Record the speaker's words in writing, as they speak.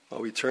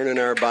We turn in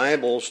our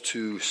Bibles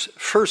to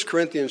 1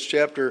 Corinthians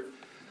chapter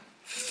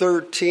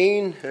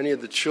 13. Any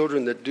of the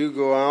children that do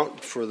go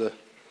out for the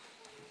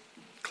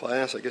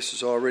class, I guess,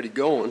 is already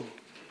going.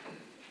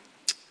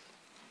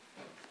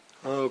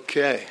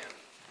 Okay.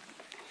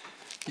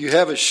 You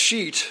have a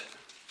sheet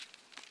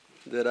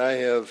that I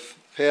have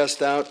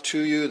passed out to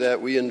you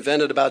that we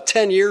invented about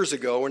 10 years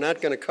ago. We're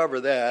not going to cover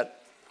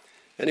that.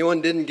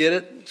 Anyone didn't get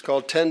it? It's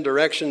called 10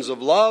 Directions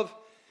of Love.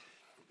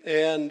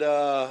 And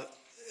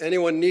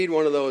anyone need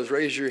one of those?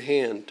 Raise your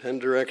hand. 10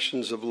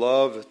 Directions of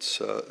Love. It's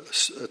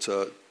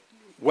a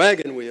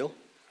wagon wheel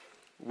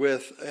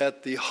with,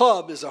 at the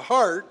hub is a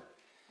heart,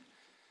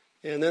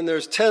 and then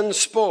there's 10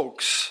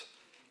 spokes.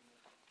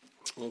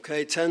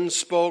 Okay, 10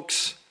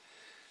 spokes.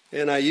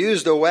 And I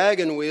used a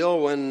wagon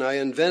wheel when I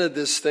invented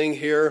this thing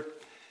here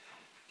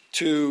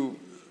to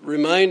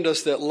remind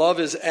us that love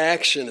is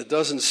action. It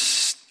doesn't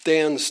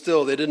stand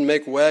still. They didn't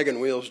make wagon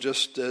wheels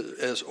just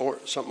as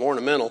something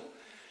ornamental.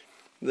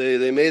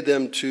 They made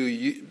them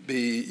to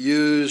be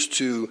used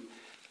to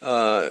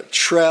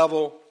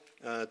travel,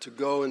 to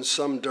go in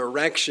some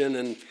direction.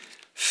 And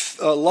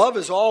love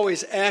is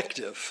always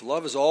active.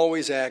 Love is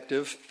always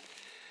active.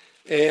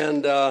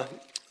 And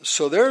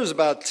so there's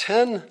about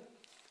 10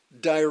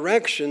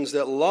 directions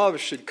that love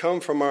should come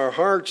from our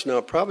hearts.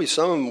 Now, probably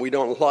some of them we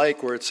don't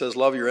like, where it says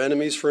love your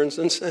enemies, for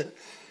instance.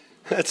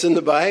 That's in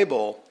the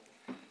Bible.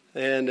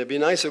 And it'd be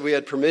nice if we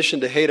had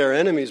permission to hate our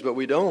enemies, but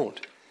we don't.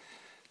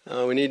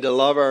 We need to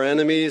love our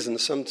enemies, and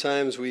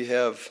sometimes we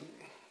have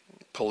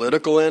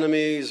political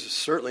enemies.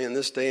 Certainly in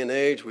this day and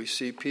age, we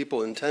see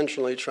people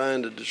intentionally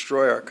trying to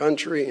destroy our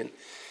country.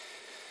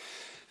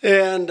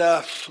 And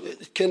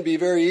it can be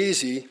very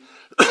easy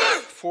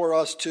for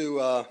us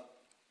to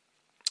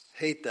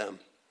hate them.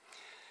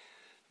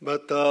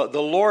 But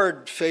the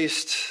Lord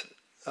faced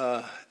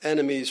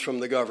enemies from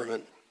the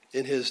government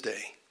in his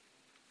day.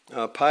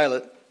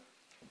 Pilate,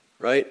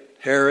 right?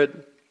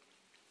 Herod,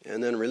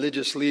 and then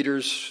religious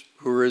leaders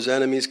who were his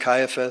enemies,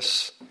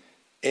 Caiaphas,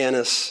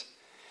 Annas,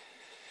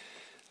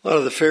 a lot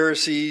of the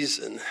Pharisees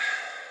and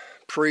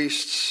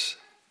priests.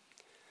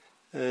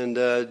 And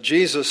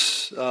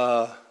Jesus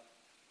loved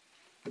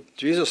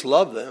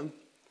them.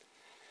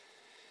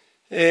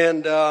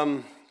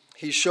 And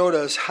he showed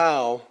us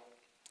how,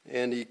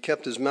 and he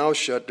kept his mouth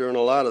shut during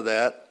a lot of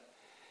that.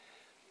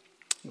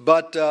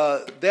 But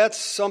that's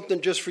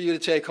something just for you to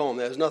take home.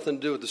 That has nothing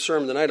to do with the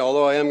sermon tonight,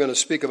 although I am going to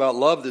speak about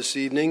love this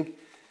evening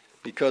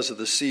because of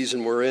the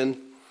season we're in.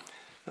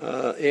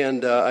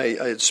 I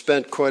had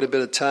spent quite a bit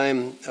of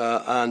time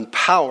on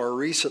power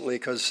recently,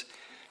 because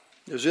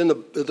there's in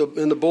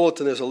the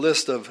bulletin there's a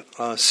list of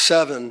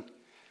 7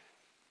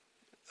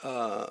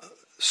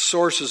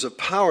 sources of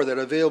power that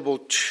are available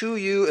to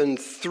you and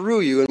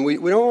through you. And we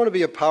don't want to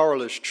be a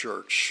powerless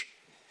church.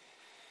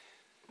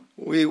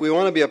 We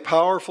want to be a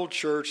powerful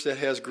church that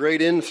has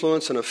great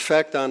influence and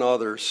effect on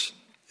others.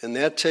 And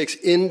that takes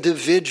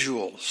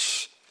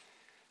individuals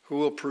who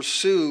will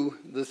pursue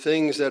the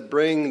things that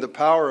bring the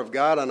power of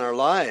God on our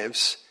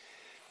lives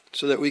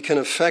so that we can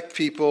affect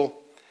people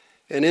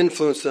and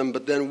influence them.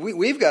 But then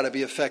we've got to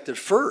be affected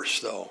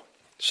first, though.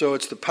 So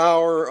it's the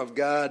power of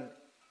God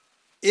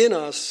in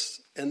us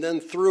and then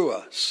through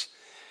us.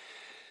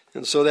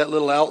 And so that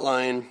little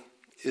outline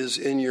is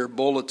in your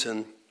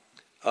bulletin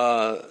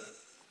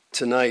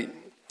tonight.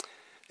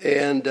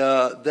 And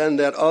then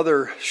that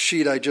other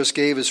sheet I just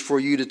gave is for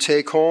you to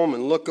take home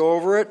and look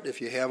over it. If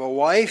you have a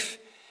wife,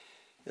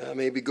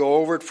 maybe go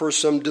over it for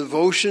some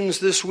devotions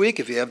this week.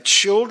 If you have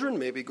children,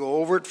 maybe go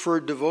over it for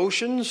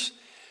devotions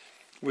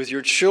with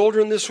your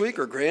children this week,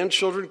 or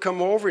grandchildren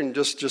come over and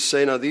just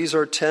say, now these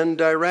are 10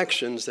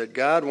 directions that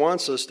God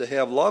wants us to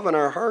have love in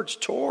our hearts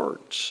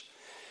towards.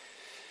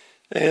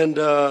 And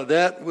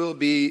that will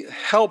be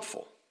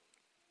helpful.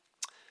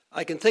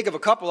 I can think of a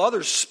couple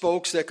other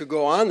spokes that could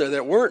go on there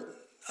that weren't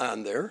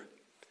on there.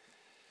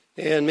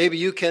 And maybe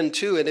you can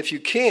too. And if you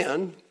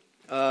can,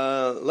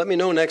 let me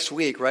know next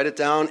week. Write it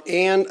down,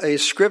 and a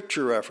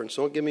scripture reference.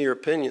 Don't give me your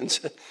opinions.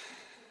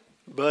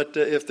 But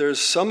if there's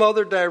some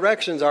other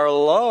directions our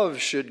love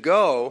should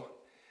go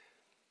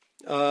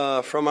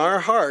from our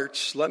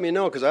hearts, let me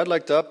know, because I'd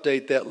like to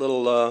update that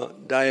little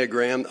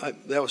diagram.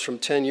 That was from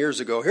 10 years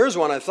ago. Here's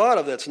one I thought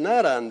of that's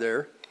not on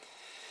there.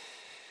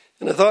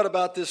 And I thought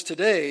about this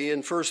today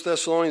in 1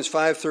 Thessalonians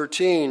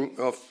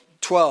 5:13,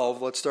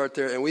 12. Let's start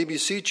there. And we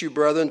beseech you,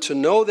 brethren, to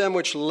know them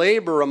which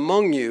labor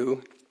among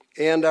you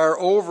and are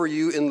over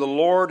you in the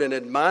Lord and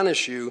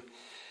admonish you,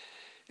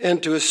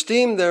 and to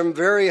esteem them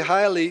very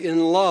highly in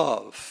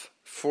love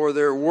for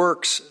their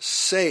works'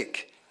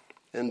 sake,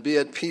 and be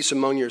at peace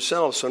among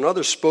yourselves. So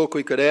another spoke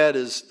we could add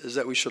is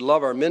that we should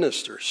love our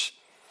ministers.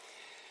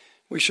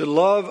 We should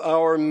love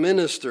our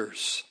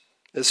ministers,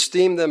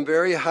 esteem them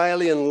very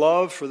highly in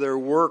love for their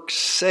works'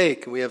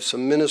 sake. We have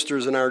some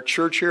ministers in our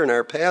church here, and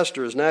our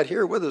pastor is not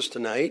here with us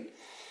tonight.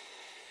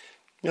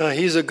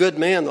 He's a good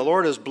man. The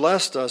Lord has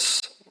blessed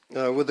us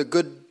with a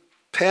good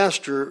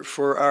pastor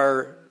for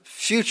our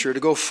future to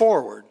go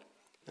forward.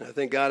 And I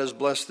think God has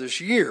blessed this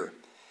year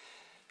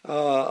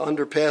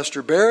under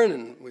Pastor Barron,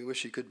 and we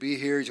wish he could be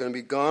here. He's going to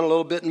be gone a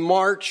little bit in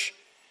March.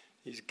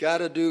 He's got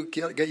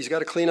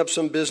to clean up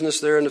some business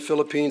there in the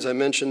Philippines. I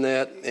mentioned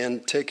that,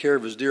 and take care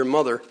of his dear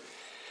mother,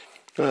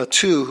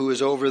 too, who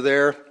is over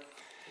there.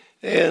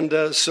 And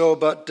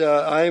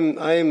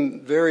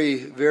I'm very,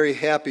 very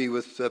happy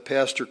with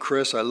Pastor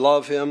Chris. I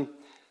love him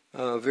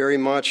very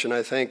much, and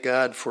I thank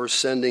God for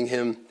sending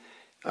him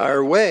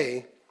our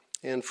way.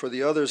 And for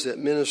the others that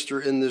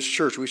minister in this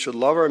church, we should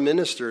love our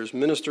ministers.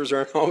 Ministers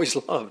aren't always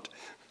loved.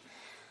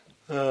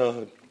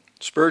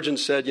 Spurgeon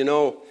said,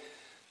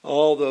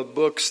 all the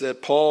books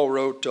that Paul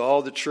wrote to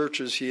all the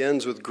churches, he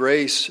ends with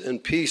grace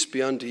and peace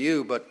be unto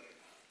you. But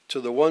to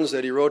the ones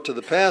that he wrote to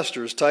the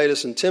pastors,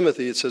 Titus and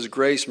Timothy, it says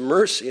grace,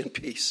 mercy, and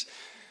peace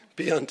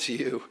be unto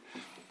you.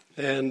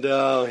 And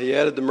he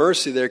added the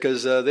mercy there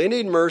because they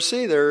need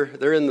mercy.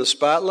 They're in the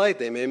spotlight.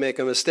 They may make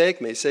a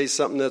mistake, may say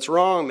something that's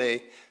wrong,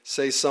 may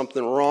say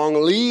something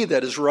wrongly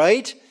that is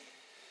right.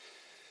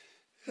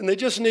 And they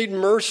just need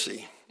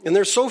mercy. And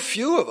there's so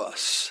few of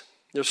us.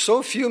 There's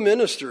so few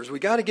ministers. We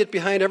got to get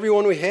behind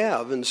everyone we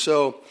have. And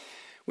so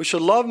we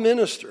should love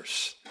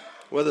ministers,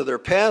 whether they're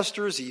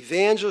pastors,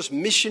 evangelists,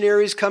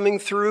 missionaries coming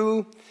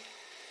through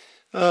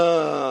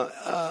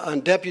on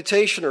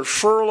deputation or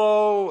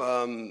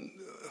furlough,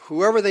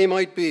 whoever they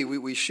might be.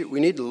 We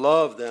need to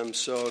love them.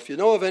 So if you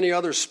know of any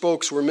other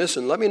spokes we're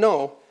missing, let me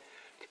know.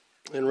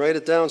 And write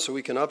it down so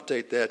we can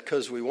update that,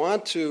 because we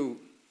want to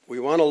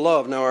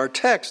love. Now our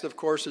text, of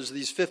course, is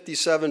these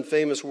 57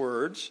 famous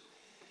words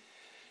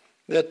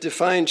that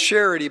define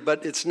charity,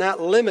 but it's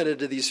not limited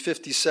to these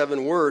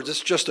 57 words. It's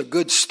just a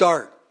good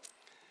start.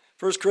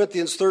 1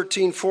 Corinthians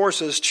 13:4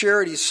 says,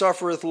 charity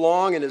suffereth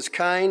long and is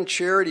kind.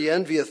 Charity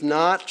envieth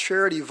not.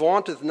 Charity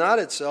vaunteth not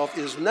itself,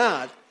 is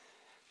not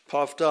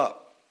puffed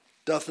up,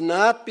 doth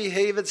not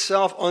behave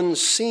itself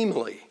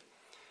unseemly,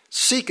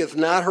 seeketh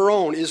not her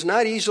own, is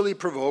not easily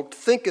provoked,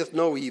 thinketh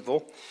no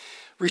evil,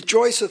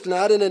 rejoiceth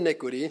not in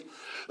iniquity,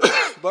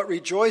 but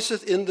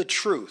rejoiceth in the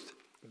truth,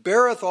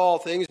 beareth all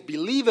things,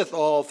 believeth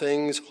all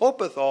things,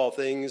 hopeth all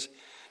things,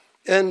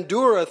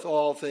 endureth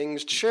all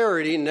things.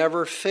 Charity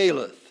never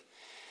faileth.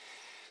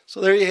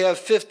 So there you have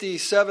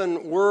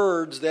 57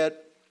 words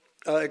that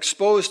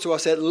expose to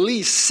us at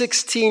least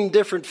 16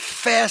 different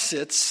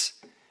facets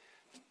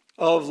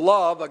of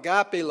love,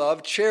 agape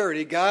love,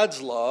 charity,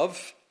 God's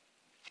love.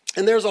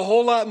 And there's a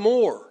whole lot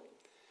more.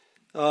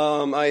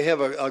 I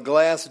have a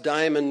glass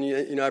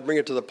diamond, I bring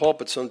it to the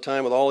pulpit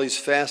sometime with all these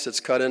facets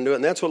cut into it,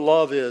 and that's what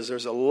love is.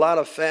 There's a lot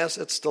of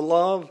facets to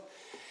love.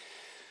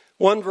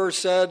 One verse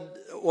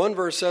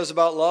says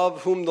about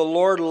love, whom the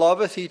Lord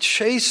loveth, he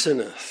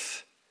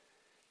chasteneth,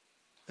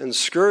 and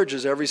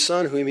scourges every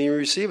son whom he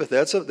receiveth.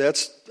 That's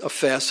a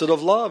facet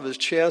of love, is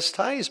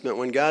chastisement,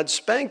 when God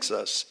spanks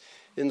us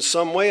in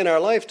some way in our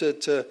life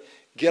to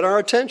get our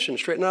attention,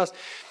 straighten us.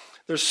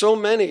 There's so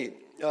many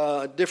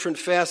different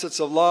facets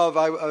of love.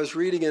 I was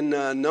reading in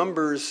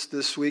Numbers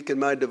this week in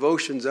my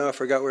devotions. I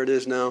forgot where it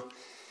is now.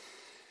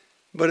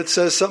 But it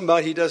says something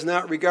about he does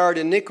not regard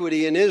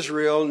iniquity in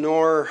Israel,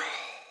 nor...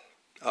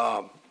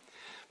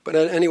 but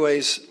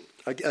anyways,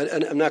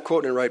 I'm not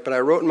quoting it right, but I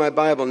wrote in my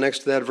Bible next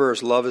to that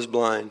verse, love is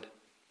blind.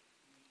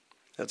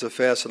 That's a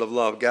facet of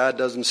love. God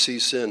didn't see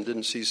sin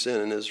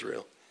in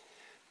Israel.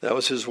 That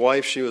was his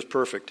wife. She was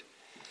perfect.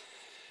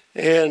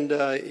 And,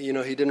 he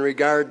didn't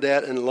regard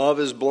that, and love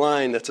is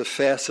blind. That's a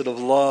facet of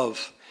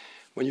love.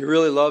 When you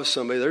really love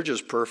somebody, they're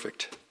just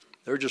perfect.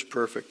 They're just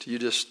perfect.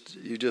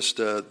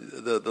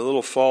 The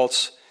little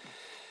faults.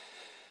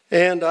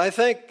 And I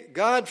thank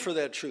God for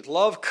that truth.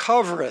 Love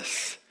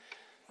covereth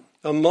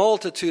a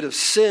multitude of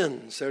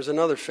sins. There's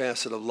another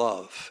facet of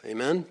love.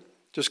 Amen?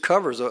 Just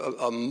covers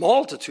a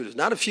multitude.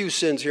 Not a few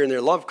sins here and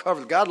there. Love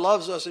covers. God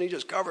loves us, and he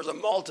just covers a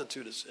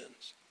multitude of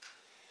sins.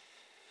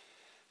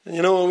 And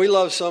when we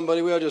love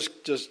somebody, we'll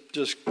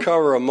just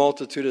cover a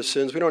multitude of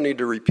sins. We don't need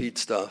to repeat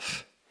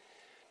stuff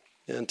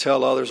and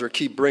tell others or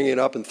keep bringing it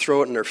up and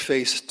throw it in their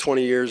face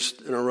 20 years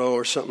in a row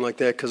or something like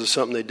that because of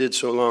something they did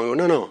so long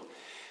ago. No.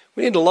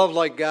 We need to love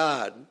like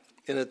God,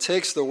 and it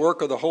takes the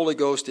work of the Holy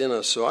Ghost in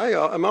us. So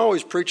I'm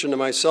always preaching to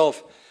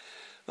myself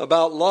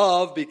about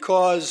love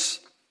because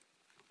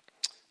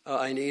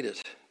I need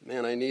it.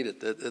 Man, I need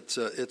it.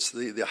 It's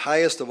the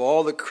highest of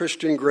all the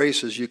Christian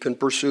graces you can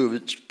pursue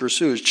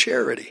is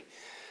charity.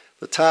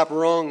 The top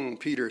rung,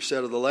 Peter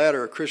said, of the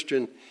ladder of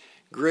Christian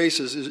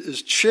graces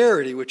is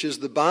charity, which is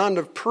the bond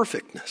of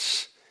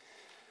perfectness.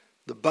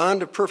 The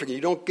bond of perfectness.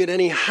 You don't get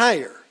any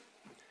higher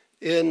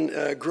in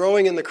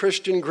growing in the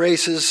Christian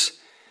graces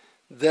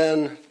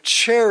than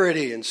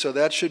charity. And so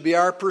that should be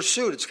our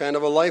pursuit. It's kind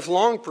of a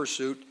lifelong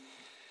pursuit.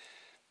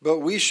 But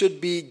we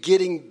should be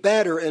getting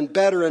better and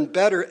better and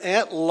better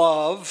at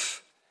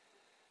love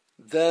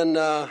than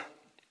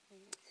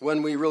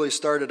when we really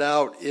started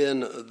out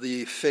in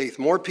the faith.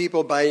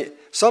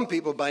 Some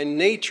people by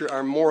nature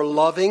are more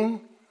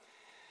loving.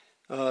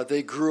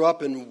 They grew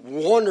up in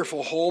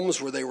wonderful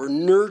homes where they were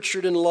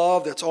nurtured in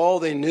love. That's all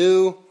they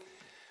knew.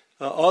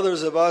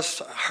 Others of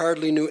us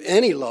hardly knew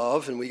any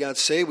love, and we got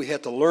saved. We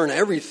had to learn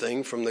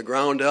everything from the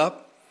ground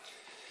up.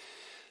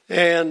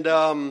 And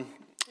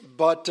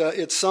but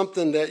it's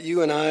something that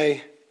you and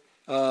I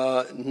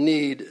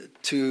need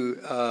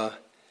to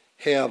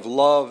have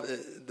love.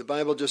 The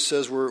Bible just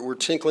says we're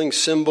tinkling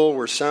cymbal,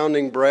 we're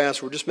sounding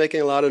brass, we're just making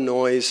a lot of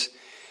noise.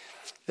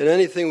 And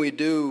anything we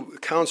do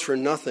counts for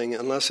nothing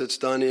unless it's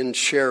done in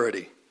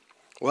charity.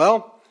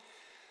 Well,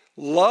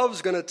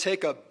 love's going to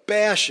take a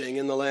bashing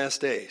in the last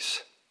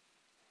days.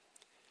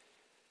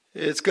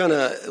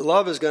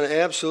 Love is going to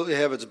absolutely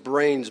have its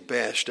brains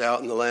bashed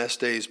out in the last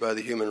days by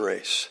the human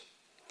race.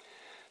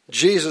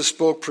 Jesus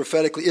spoke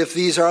prophetically. If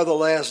these are the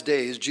last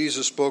days,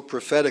 Jesus spoke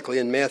prophetically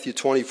in Matthew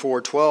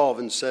 24:12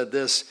 and said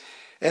this,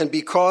 "And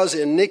because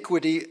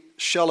iniquity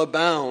shall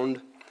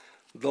abound,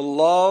 the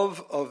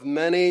love of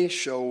many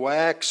shall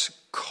wax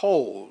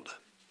cold."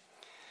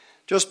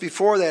 Just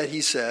before that he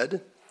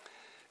said,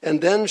 "And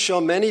then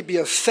shall many be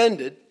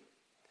offended,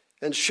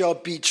 and shall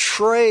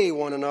betray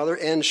one another,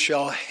 and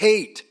shall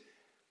hate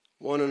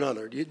one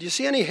another." Do you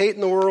see any hate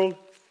in the world?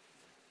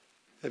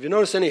 Have you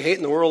noticed any hate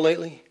in the world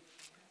lately?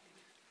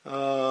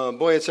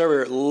 Boy, it's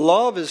everywhere.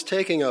 Love is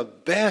taking a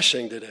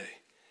bashing today.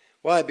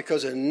 Why?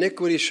 Because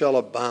iniquity shall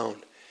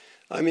abound.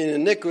 I mean,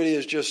 iniquity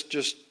is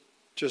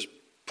just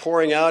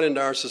pouring out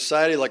into our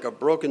society like a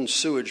broken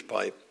sewage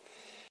pipe.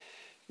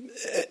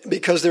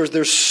 Because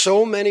there's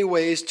so many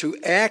ways to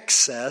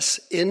access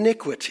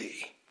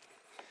iniquity.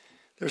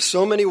 There's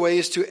so many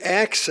ways to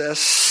access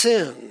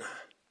sin.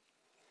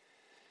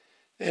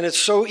 And it's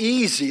so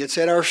easy. It's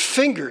at our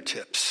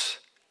fingertips.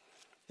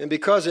 And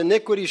because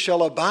iniquity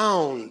shall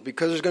abound,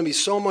 because there's going to be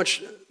so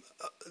much,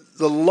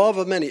 the love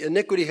of many,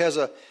 iniquity has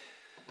a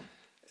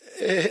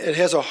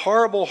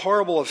horrible,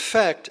 horrible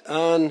effect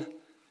on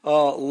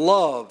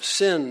love.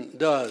 Sin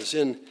does.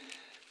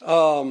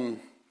 Well,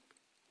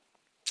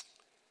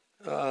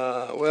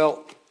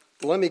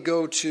 let me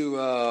go to,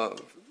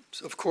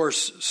 of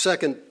course,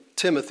 2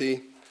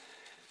 Timothy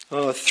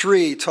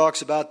 3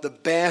 talks about the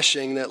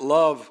bashing that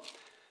love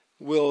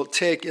will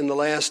take in the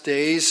last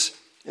days.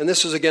 And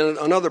this is, again,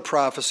 another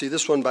prophecy,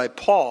 this one by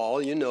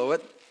Paul, you know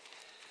it.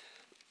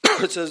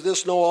 It says,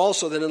 "This know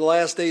also that in the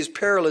last days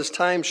perilous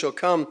times shall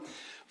come,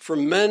 for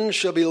men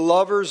shall be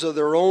lovers of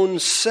their own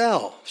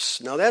selves."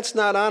 Now, that's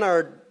not on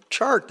our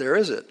chart there,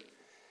 is it?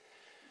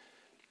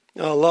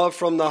 Love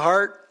from the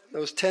heart,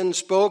 those 10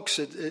 spokes,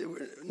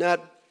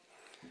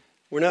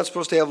 we're not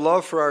supposed to have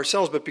love for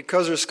ourselves, but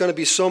because there's going to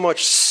be so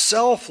much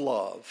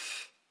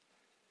self-love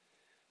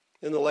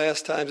in the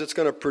last times, it's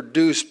going to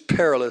produce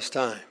perilous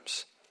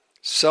times.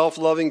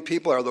 Self-loving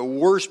people are the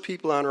worst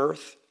people on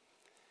earth.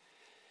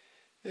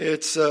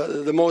 It's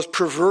the most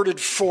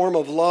perverted form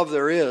of love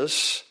there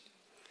is,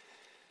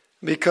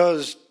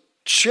 because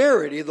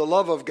charity, the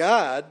love of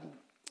God,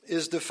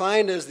 is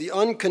defined as the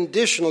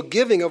unconditional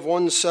giving of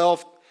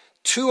oneself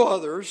to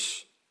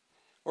others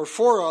or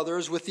for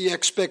others with the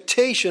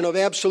expectation of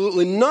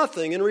absolutely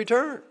nothing in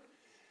return.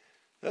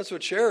 That's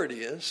what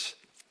charity is.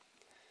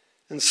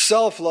 And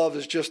self-love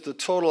is just the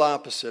total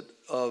opposite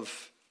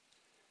of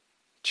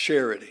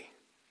charity.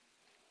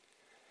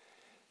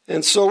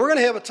 And so we're going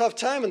to have a tough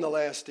time in the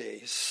last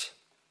days.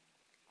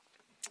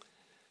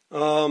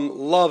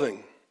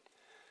 Loving.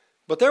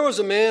 But there was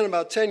a man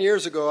about 10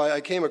 years ago,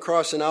 I came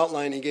across an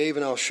outline he gave,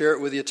 and I'll share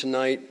it with you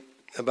tonight,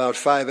 about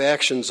 5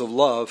 actions of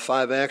love,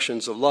 5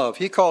 actions of love.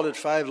 He called it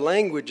 5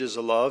 languages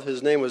of love.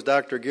 His name was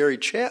Dr. Gary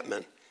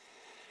Chapman.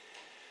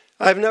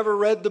 I've never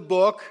read the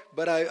book,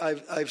 but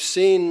I've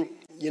seen,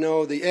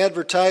 the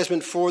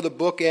advertisement for the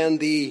book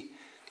and the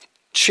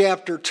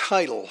chapter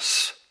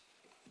titles.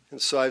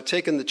 And so I've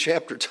taken the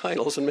chapter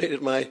titles and made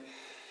it my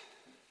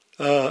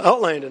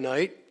outline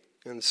tonight.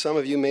 And some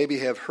of you maybe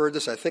have heard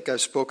this. I think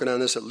I've spoken on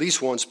this at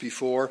least once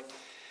before.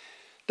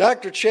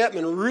 Dr.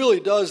 Chapman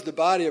really does the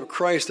body of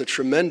Christ a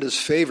tremendous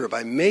favor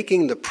by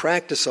making the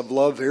practice of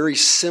love very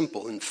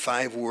simple in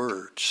 5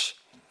 words.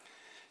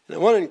 And I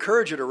want to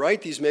encourage you to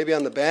write these maybe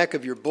on the back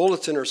of your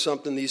bulletin or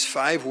something, these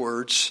 5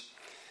 words.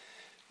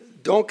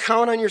 Don't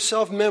count on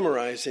yourself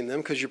memorizing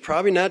them, because you're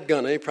probably not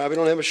going to. You probably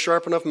don't have a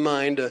sharp enough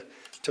mind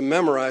to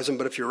memorize them.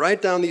 But if you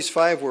write down these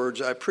 5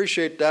 words, I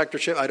appreciate Dr.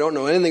 Chapman. I don't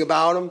know anything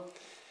about him.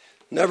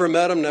 Never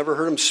met him, never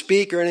heard him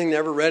speak or anything,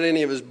 never read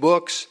any of his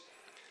books.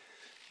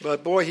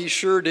 But boy, he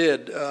sure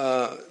did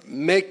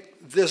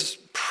make this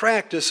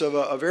practice of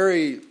a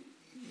very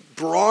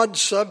broad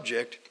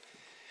subject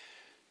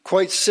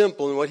quite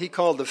simple in what he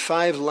called the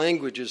 5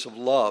 languages of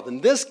love.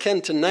 And this can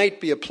tonight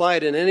be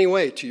applied in any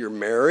way to your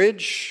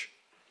marriage,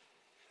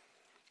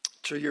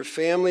 to your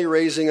family,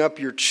 raising up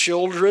your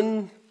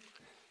children,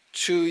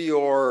 to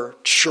your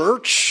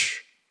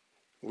church.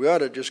 We ought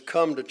to just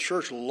come to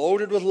church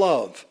loaded with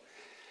love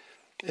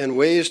and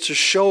ways to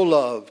show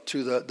love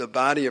to the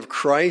body of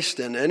Christ,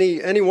 and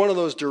any one of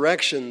those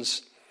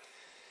directions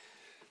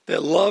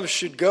that love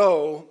should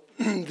go.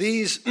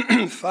 These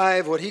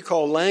 5, what he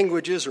called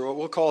languages, or what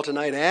we'll call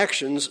tonight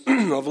actions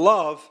of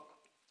love,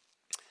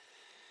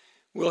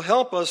 will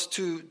help us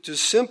to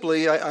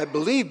simply, I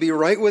believe, be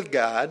right with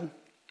God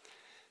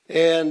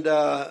and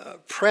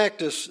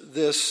practice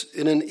this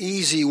in an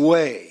easy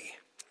way.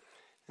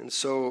 And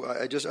so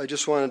I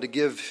just wanted to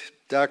give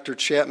Dr.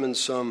 Chapman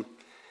some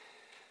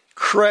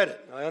credit.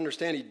 I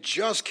understand he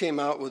just came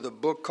out with a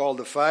book called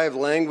The 5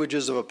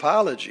 Languages of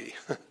Apology.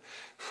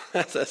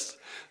 That's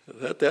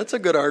a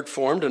good art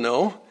form to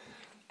know,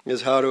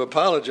 is how to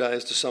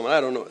apologize to someone.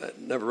 I don't know. I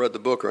never read the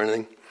book or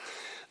anything.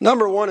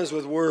 Number one is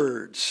with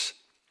words.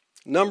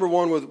 Number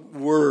one with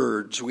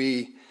words.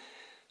 We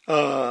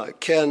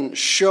can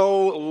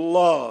show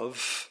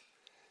love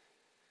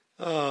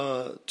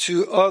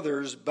to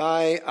others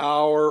by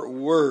our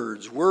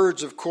words.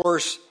 Words, of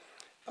course,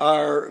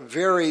 are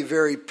very,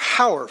 very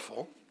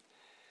powerful.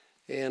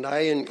 And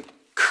I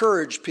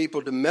encourage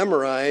people to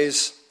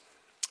memorize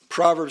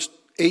Proverbs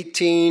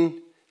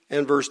 18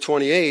 and verse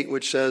 28,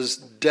 which says,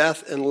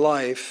 death and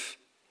life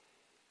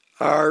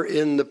are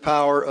in the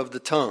power of the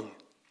tongue,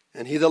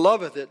 and he that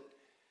loveth it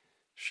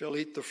shall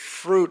eat the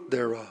fruit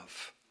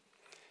thereof.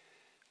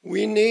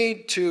 We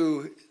need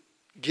to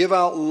give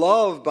out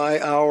love by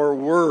our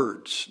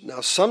words.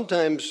 Now,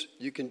 sometimes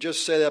you can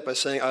just say that by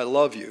saying, I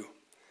love you.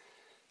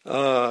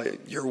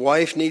 Your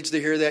wife needs to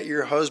hear that.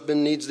 Your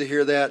husband needs to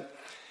hear that.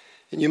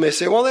 And you may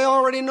say, well, they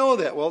already know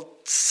that. Well,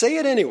 say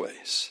it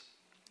anyways.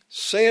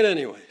 Say it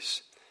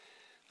anyways.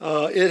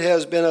 It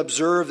has been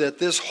observed that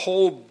this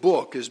whole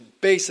book is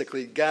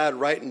basically God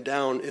writing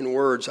down in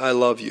words, I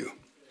love you.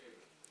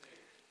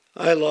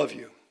 I love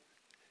you.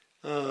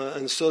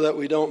 And so that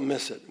we don't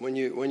miss it. When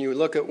you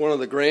look at one of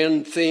the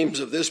grand themes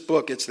of this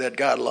book, it's that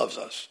God loves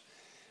us.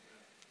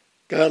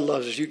 God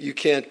loves us. You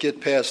can't get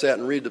past that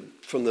and read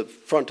from the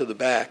front to the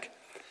back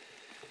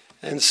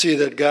and see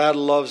that God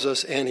loves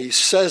us, and he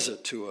says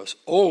it to us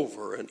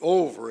over and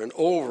over and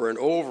over and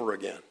over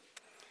again.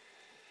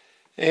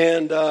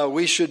 And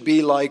we should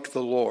be like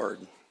the Lord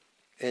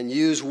and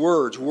use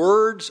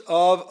words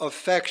of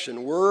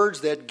affection,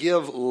 words that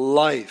give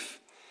life.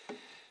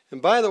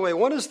 And by the way,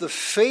 what is the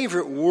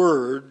favorite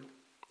word,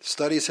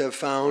 studies have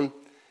found,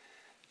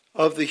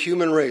 of the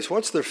human race?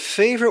 What's their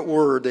favorite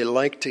word they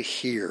like to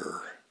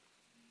hear?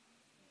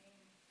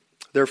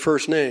 Their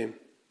first name.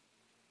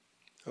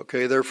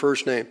 Okay, their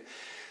first name.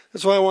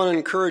 That's why I want to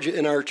encourage you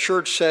in our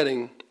church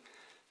setting,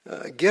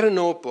 get a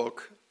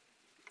notebook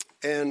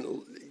and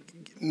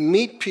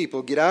meet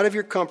people. Get out of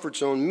your comfort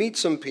zone. Meet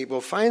some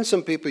people. Find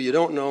some people you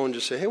don't know and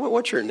just say, hey,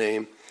 what's your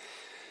name?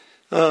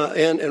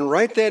 And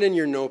write that in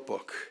your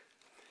notebook.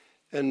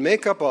 And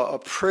make up a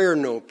prayer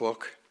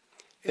notebook.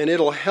 And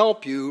it'll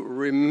help you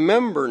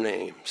remember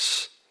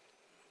names.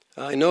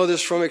 I know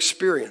this from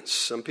experience.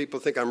 Some people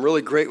think I'm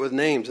really great with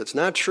names. It's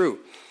not true.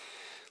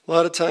 A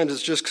lot of times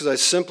it's just because I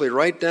simply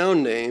write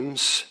down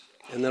names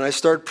and then I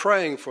start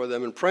praying for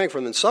them and praying for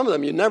them. And some of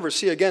them you never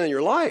see again in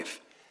your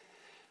life.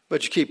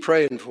 But you keep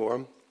praying for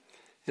them.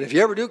 And if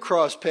you ever do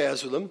cross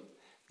paths with them,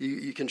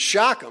 you can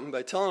shock them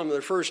by telling them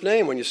their first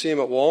name when you see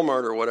them at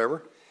Walmart or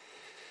whatever.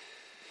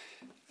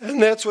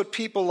 And that's what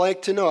people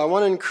like to know. I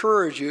want to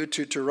encourage you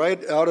to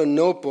write out a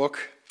notebook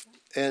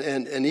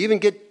and even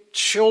get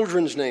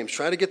children's names.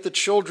 Try to get the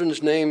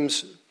children's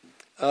names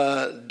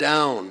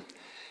down.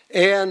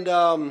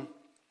 And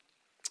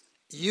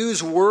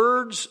use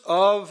words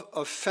of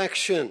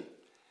affection.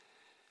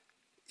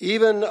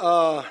 Even,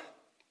 well,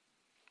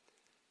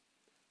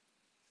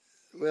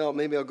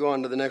 maybe I'll go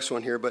on to the next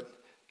one here. But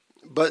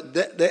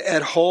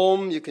at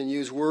home, you can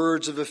use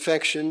words of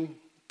affection.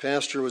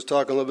 Pastor was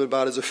talking a little bit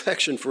about his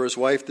affection for his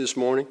wife this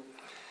morning.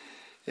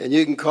 And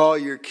you can call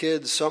your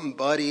kids something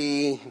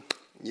buddy.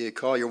 You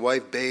call your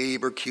wife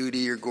babe or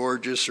cutie or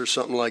gorgeous or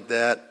something like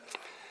that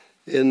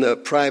in the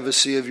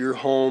privacy of your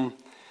home.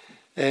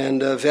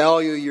 And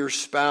value your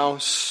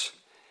spouse.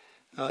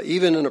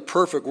 Even in a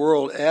perfect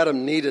world,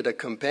 Adam needed a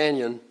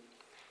companion.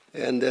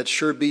 And that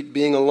sure beat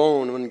being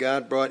alone when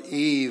God brought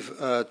Eve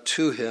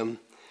to him.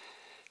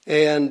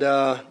 And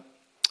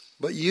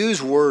but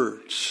use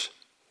words.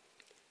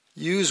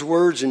 Use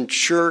words in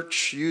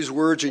church. Use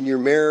words in your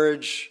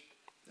marriage.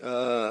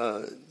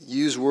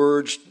 Use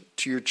words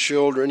to your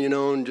children,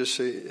 and just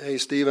say, hey,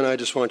 Stephen, I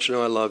just want you to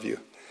know I love you.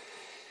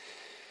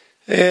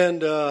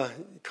 And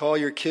call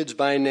your kids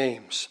by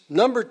names.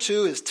 Number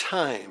 2 is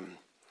time.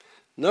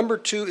 Number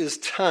 2 is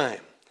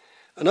time.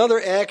 Another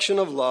action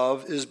of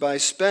love is by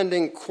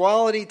spending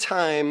quality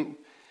time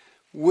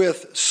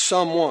with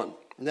someone.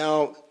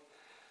 Now,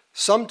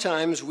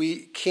 sometimes we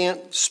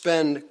can't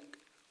spend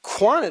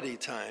quantity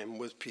time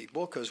with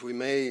people because we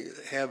may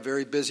have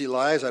very busy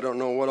lives. I don't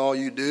know what all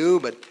you do,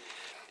 but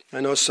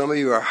I know some of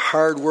you are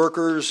hard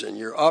workers and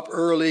you're up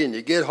early and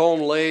you get home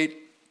late.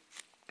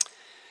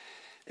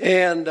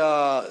 And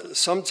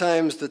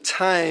sometimes the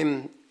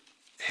time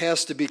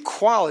has to be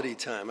quality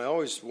time. I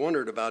always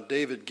wondered about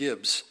David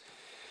Gibbs.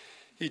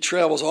 He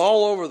travels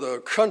all over the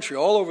country,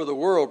 all over the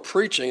world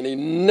preaching, and he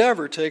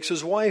never takes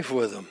his wife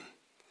with him.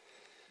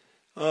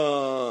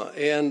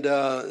 And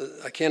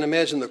I can't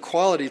imagine the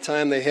quality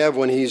time they have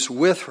when he's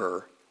with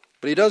her.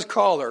 But he does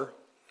call her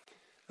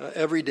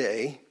every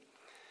day.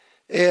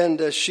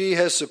 And she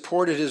has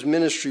supported his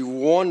ministry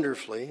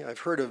wonderfully. I've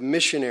heard of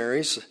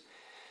missionaries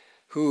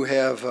who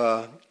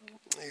have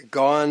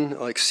gone,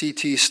 like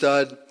C.T.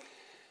 Studd,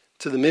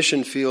 to the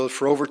mission field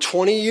for over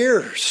 20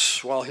 years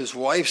while his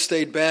wife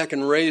stayed back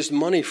and raised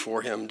money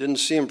for him. Didn't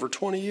see him for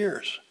 20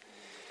 years.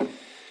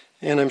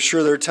 And I'm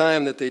sure their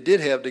time that they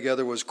did have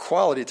together was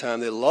quality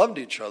time. They loved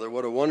each other.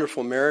 What a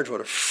wonderful marriage. What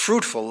a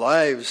fruitful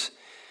lives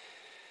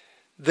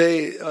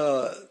they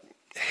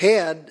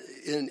had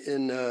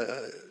in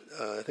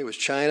I think it was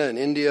China and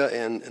India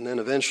and then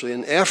eventually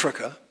in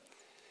Africa.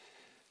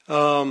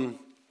 But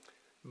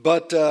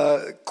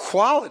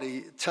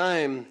quality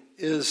time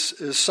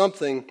is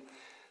something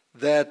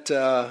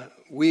that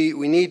we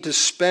need to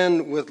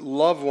spend with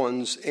loved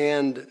ones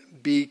and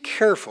be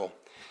careful.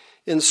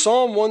 In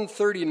Psalm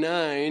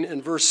 139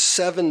 and verse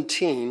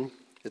 17,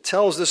 it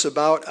tells us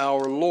about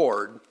our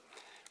Lord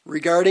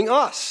regarding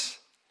us.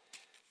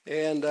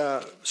 And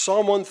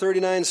Psalm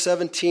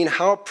 139:17,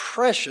 how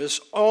precious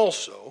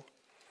also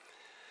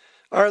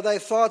are thy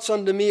thoughts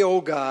unto me,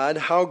 O God,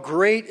 how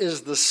great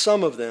is the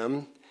sum of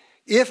them,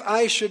 if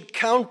I should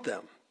count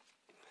them.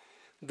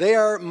 They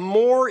are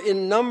more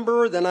in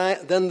number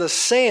than the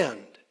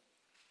sand.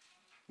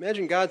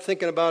 Imagine God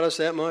thinking about us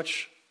that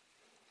much.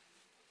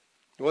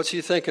 What's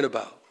he thinking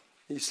about?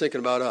 He's thinking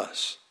about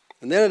us.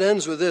 And then it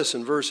ends with this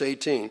in verse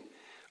 18,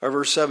 or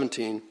verse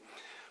 17.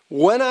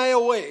 When I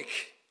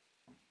awake,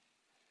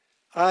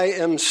 I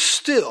am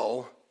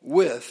still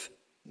with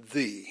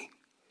thee.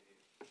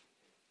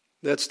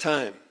 That's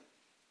time.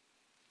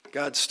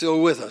 God's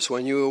still with us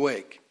when you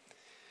awake.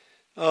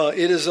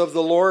 It is of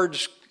the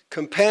Lord's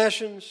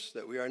compassions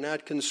that we are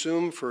not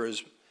consumed, for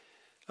his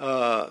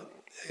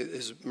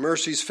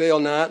mercies fail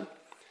not.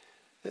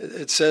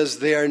 It says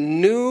they are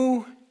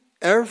new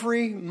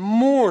every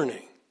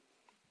morning.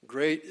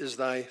 Great is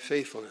thy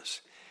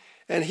faithfulness.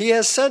 And he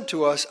has said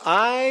to us,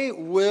 I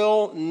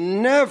will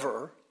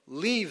never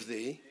leave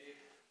thee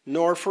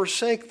nor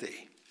forsake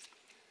thee.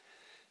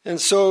 And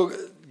so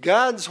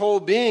God's whole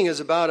being is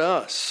about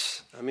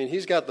us. I mean,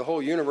 he's got the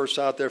whole universe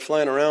out there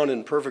flying around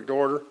in perfect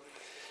order.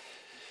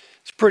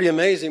 It's pretty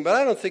amazing, but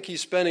I don't think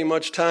he's spending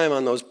much time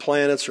on those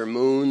planets or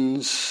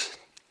moons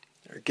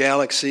or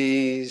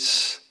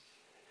galaxies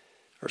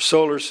or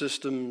solar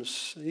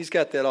systems. He's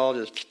got that all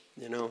just,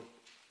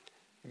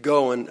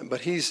 going.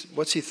 But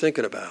what's he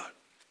thinking about?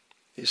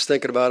 He's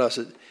thinking about us.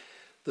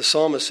 The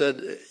psalmist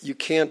said, you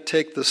can't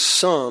take the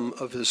sum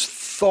of his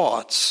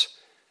thoughts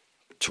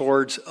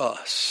towards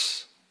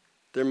us.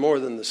 They're more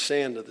than the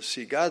sand of the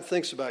sea. God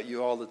thinks about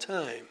you all the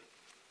time.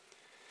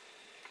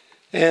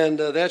 And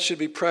that should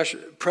be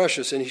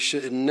precious, and he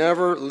should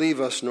never leave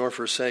us nor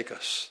forsake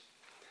us.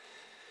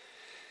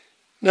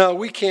 Now,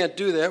 we can't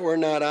do that. We're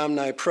not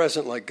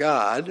omnipresent like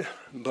God,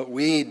 but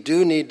we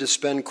do need to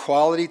spend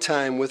quality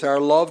time with our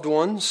loved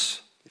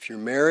ones. If you're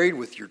married,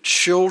 with your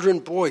children,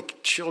 boy,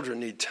 children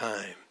need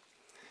time.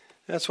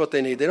 That's what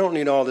they need. They don't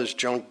need all this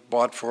junk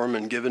bought for them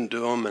and given to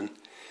them.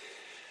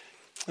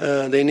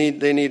 And they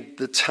need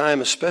the time,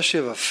 especially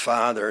of a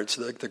father. It's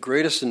the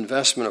greatest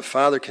investment a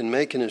father can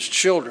make in his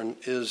children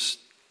is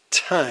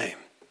time.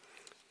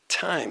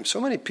 Time. So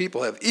many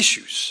people have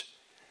issues.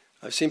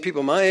 I've seen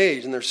people my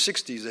age in their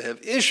 60s that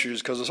have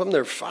issues because of something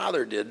their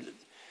father did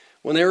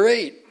when they were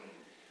 8,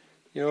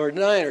 or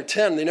 9 or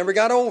 10. They never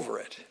got over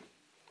it.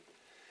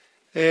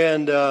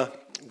 And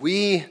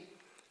we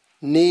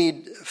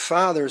need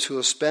fathers who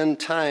will spend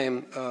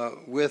time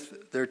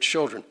with their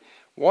children.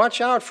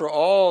 Watch out for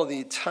all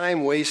the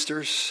time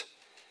wasters,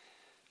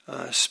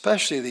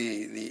 especially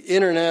the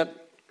internet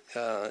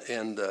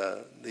and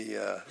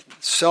the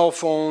cell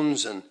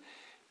phones and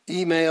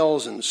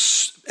emails and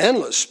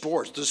endless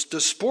sports.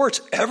 Does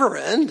sports ever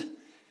end?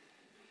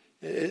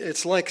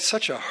 It's like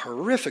such a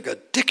horrific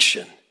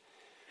addiction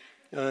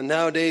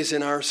nowadays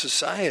in our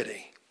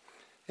society.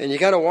 And you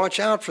got to watch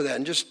out for that.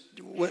 And just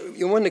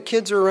when the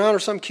kids are around or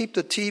something, keep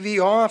the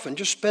TV off and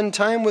just spend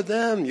time with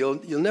them.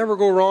 You'll never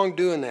go wrong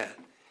doing that.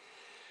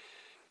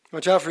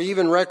 Watch out for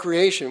even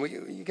recreation.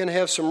 You're going to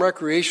have some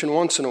recreation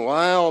once in a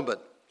while,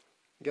 but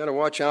you got to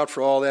watch out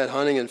for all that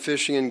hunting and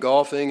fishing and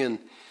golfing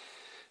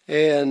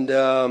and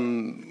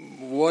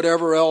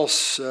whatever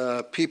else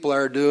people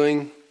are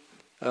doing.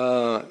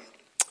 I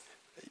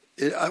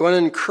want to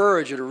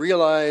encourage you to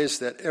realize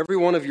that every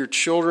one of your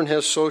children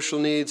has social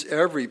needs.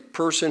 Every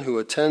person who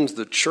attends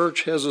the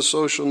church has a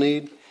social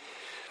need.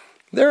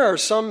 There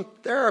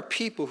are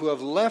people who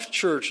have left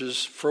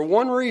churches for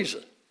one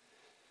reason.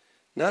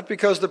 Not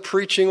because the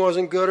preaching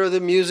wasn't good or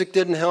the music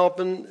didn't help,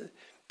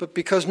 but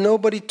because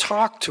nobody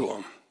talked to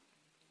them.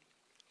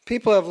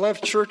 People have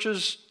left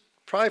churches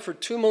probably for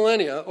 2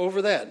 millennia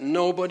over that.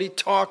 Nobody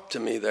talked to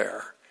me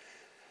there.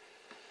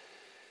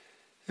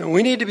 And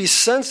we need to be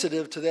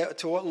sensitive to that,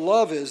 to what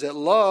love is. That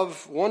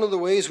love, one of the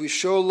ways we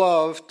show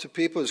love to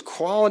people is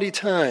quality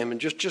time. And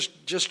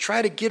just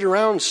try to get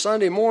around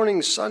Sunday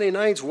mornings, Sunday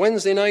nights,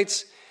 Wednesday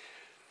nights,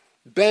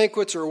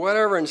 banquets or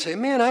whatever, and say,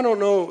 man, I don't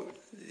know.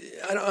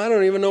 I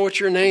don't even know what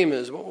your name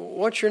is.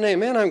 What's your name?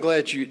 Man, I'm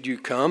glad you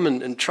come.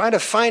 And try to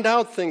find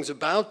out things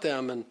about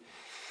them.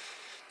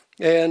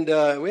 And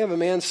we have a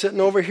man sitting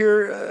over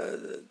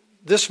here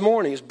this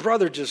morning. His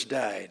brother just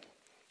died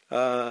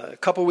a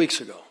couple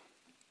weeks ago.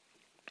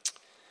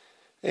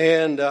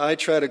 And I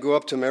try to go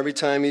up to him every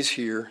time he's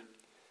here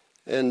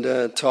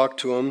and talk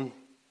to him.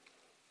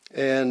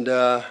 And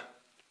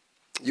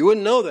you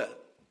wouldn't know that.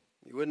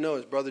 You wouldn't know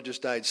his brother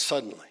just died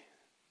suddenly.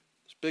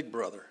 His big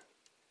brother,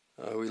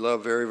 who we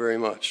love very, very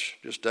much,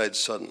 just died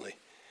suddenly.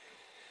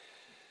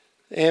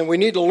 And we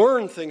need to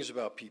learn things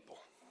about people.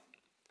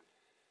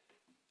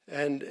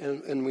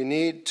 And we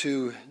need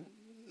to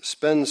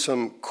spend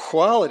some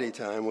quality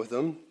time with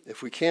them.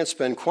 If we can't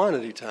spend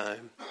quantity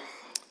time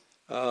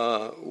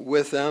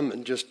with them,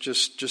 and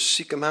just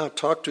seek them out,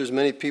 talk to as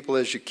many people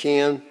as you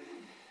can,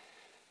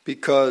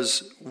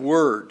 because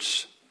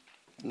words,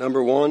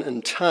 number one,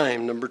 and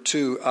time, number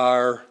two,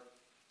 are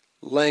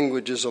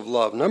languages of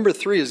love. Number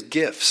three is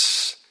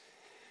gifts.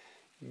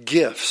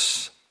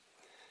 Gifts.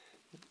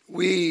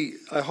 We,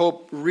 I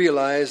hope,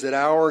 realize that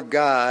our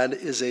God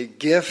is a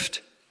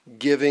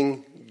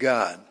gift-giving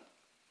God.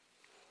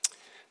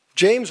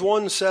 James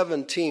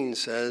 1:17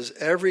 says,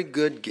 every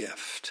good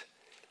gift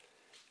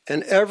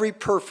and every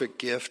perfect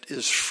gift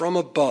is from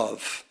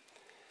above,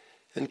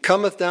 and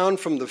cometh down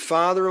from the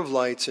Father of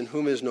lights, in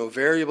whom is no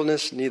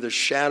variableness, neither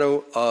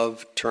shadow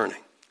of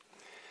turning.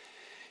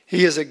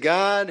 He is a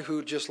God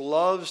who just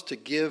loves to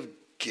give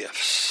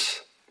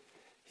gifts.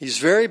 He's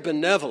very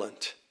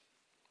benevolent.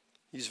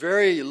 He's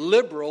very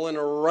liberal in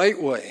a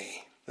right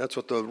way. That's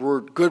what the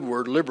good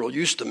word liberal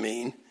used to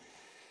mean,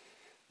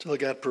 until it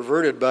got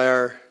perverted by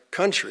our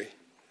country.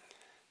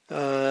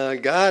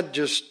 God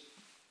just,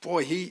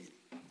 He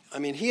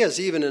has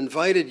even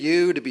invited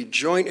you to be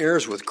joint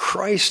heirs with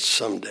Christ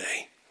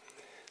someday,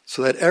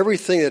 so that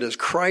everything that is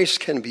Christ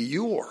can be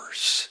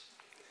yours.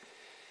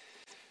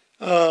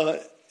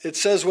 It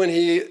says when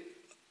he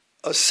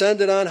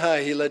ascended on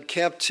high, he led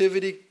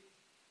captivity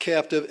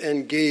captive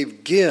and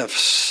gave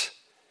gifts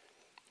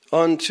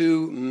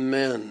unto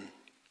men.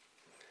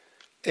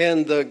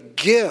 And the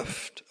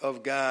gift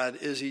of God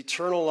is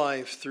eternal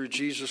life through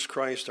Jesus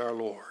Christ our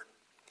Lord.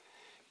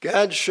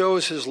 God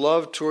shows his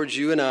love towards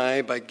you and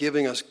I by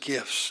giving us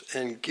gifts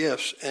and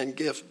gifts and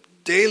gifts,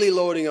 daily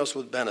loading us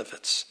with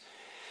benefits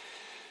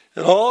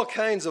and all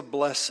kinds of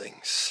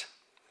blessings,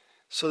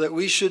 so that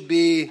we should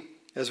be,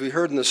 as we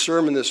heard in the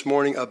sermon this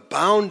morning,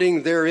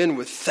 abounding therein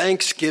with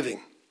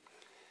thanksgiving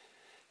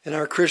in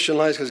our Christian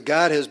lives, because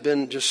God has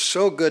been just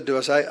so good to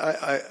us.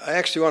 I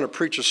actually want to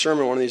preach a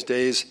sermon one of these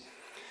days,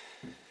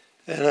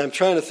 and I'm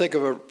trying to think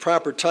of a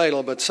proper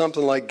title, but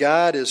something like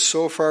God is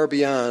so far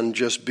beyond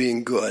just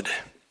being good.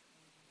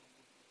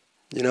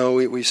 You know,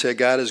 we say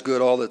God is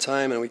good all the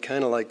time, and we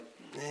kind of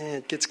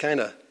it gets kind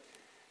of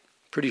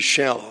pretty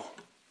shallow.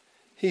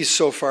 He's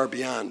so far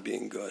beyond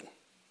being good.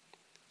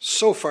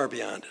 So far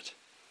beyond it.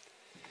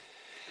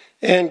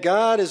 And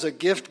God is a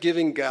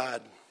gift-giving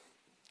God.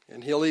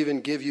 And he'll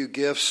even give you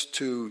gifts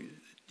to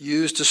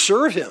use to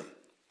serve him.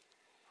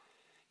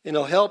 And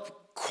he'll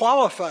help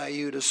qualify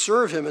you to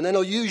serve him. And then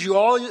he'll use you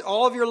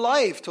all of your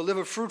life to live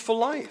a fruitful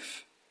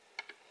life.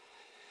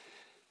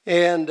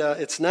 And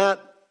it's not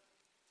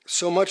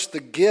so much the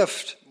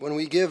gift, when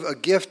we give a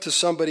gift to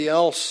somebody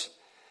else,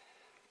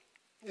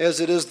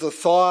 as it is the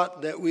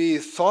thought that we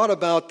thought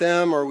about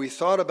them or we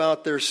thought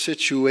about their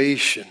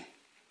situation.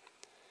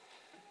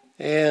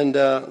 And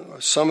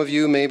some of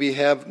you maybe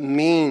have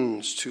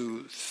means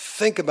to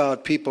think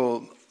about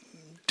people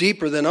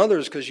deeper than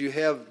others because you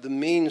have the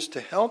means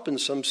to help in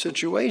some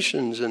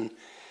situations. And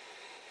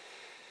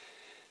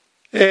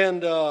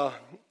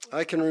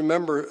I can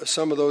remember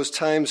some of those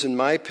times in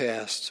my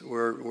past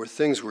where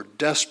things were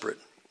desperate,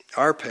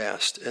 our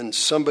past, and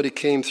somebody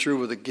came through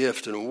with a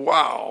gift, and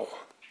wow,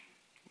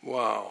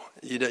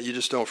 you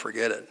just don't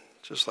forget it.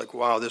 Just like,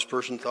 wow, this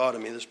person thought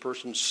of me. This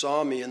person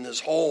saw me in this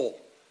hole.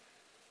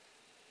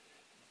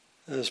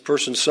 And this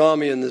person saw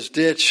me in this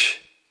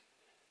ditch,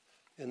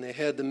 and they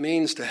had the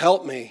means to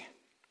help me,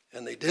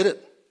 and they did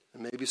it.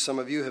 And maybe some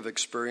of you have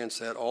experienced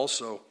that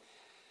also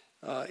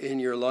in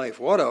your life.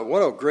 What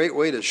a great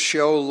way to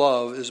show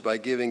love is by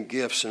giving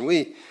gifts. And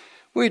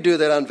we do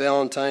that on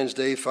Valentine's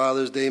Day,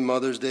 Father's Day,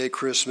 Mother's Day,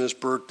 Christmas,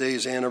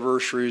 birthdays,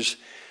 anniversaries.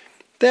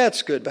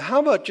 That's good. But how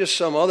about just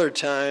some other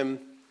time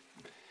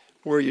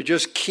where you're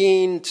just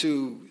keen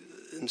to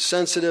and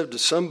sensitive to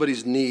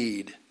somebody's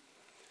need,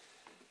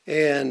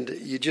 and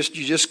you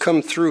just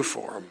come through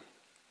for them,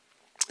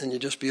 and you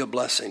just be a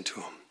blessing to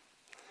them.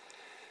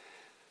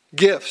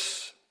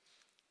 Gifts.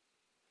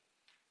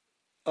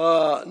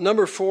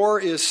 Number 4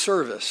 is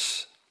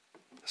service.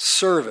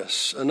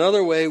 Service.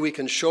 Another way we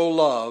can show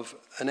love,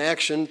 an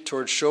action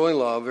towards showing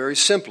love, very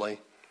simply,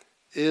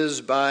 is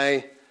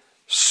by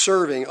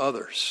serving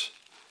others.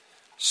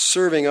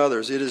 Serving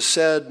others. It is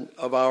said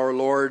of our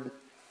Lord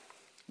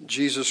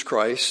Jesus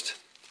Christ,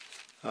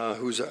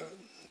 who's, of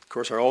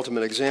course, our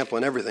ultimate example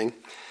in everything.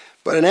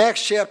 But in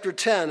Acts chapter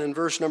 10, in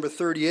verse number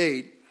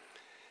 38,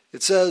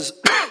 it says,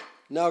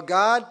 Now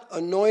God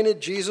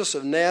anointed Jesus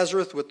of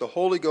Nazareth with the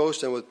Holy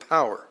Ghost and with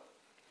power,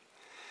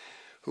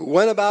 who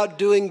went about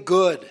doing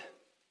good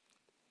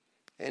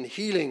and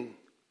healing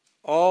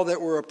all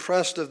that were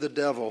oppressed of the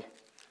devil,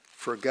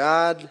 for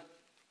God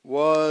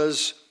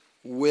was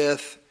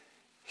with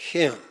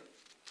him.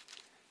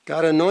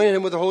 God anointed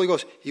him with the Holy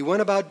Ghost. He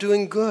went about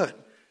doing good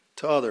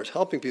to others,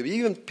 helping people,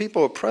 even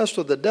people oppressed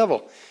with the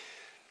devil.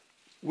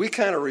 We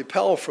kind of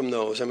repel from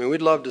those. I mean,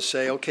 we'd love to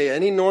say, okay,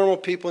 any normal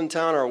people in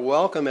town are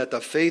welcome at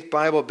the Faith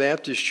Bible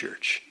Baptist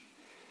Church.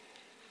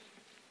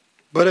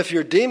 But if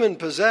you're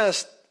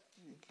demon-possessed,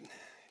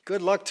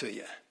 good luck to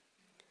you.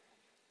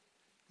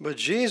 But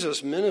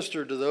Jesus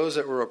ministered to those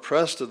that were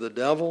oppressed of the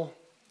devil,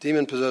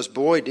 demon-possessed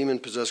boy,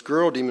 demon-possessed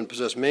girl,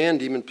 demon-possessed man,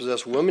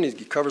 demon-possessed woman. He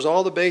covers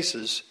all the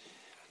bases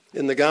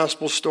in the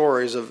gospel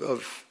stories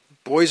of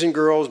boys and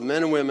girls,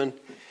 men and women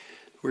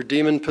who were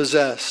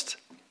demon-possessed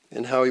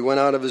and how he went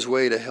out of his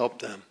way to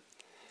help them.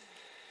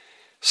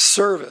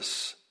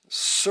 Service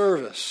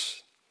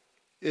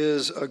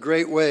is a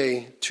great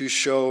way to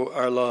show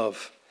our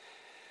love.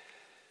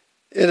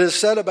 It is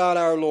said about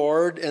our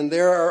Lord, and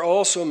there are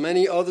also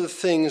many other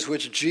things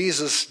which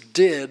Jesus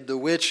did, the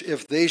which,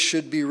 if they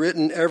should be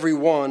written every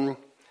one,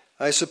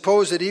 I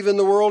suppose that even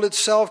the world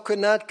itself could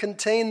not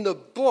contain the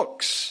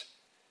books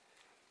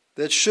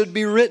that should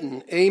be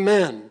written.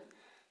 Amen.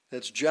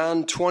 That's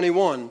John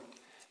 21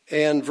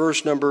 and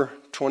verse number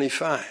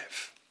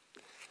 25.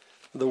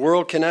 The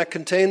world cannot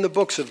contain the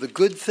books of the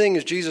good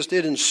things Jesus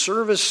did in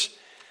service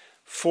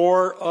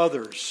for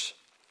others.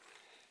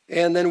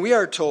 And then we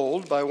are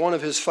told by one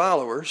of his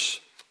followers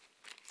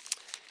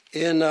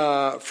in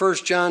 1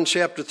 John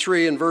chapter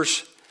 3 and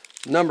verse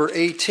number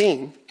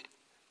 18,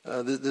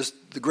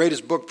 the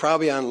greatest book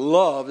probably on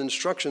love,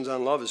 instructions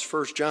on love is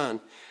 1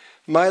 John.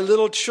 My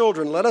little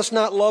children, let us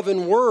not love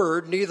in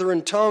word, neither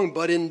in tongue,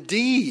 but in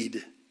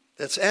deed.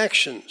 That's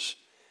actions.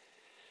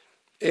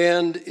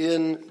 And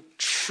in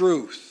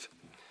truth.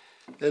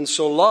 And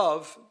so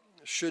love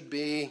should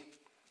be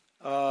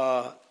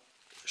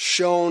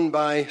shown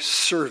by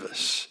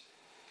service.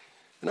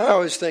 And I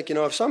always think,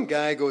 if some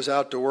guy goes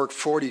out to work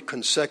 40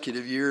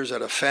 consecutive years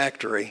at a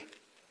factory,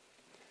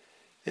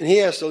 and he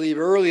has to leave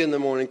early in the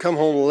morning, come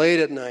home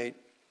late at night,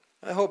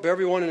 I hope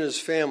everyone in his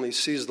family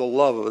sees the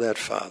love of that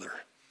father.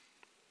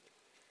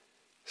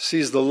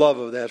 Sees the love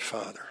of that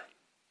father.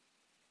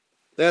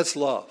 That's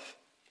love.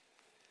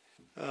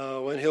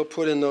 When he'll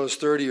put in those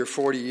 30 or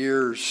 40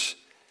 years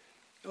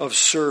of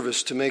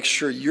service to make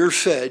sure you're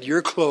fed,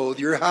 you're clothed,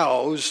 you're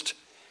housed,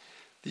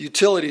 the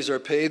utilities are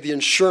paid, the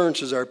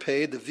insurances are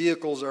paid, the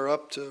vehicles are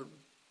up to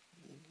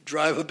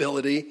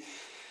drivability,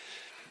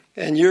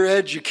 and you're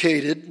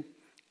educated,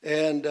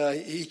 and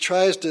he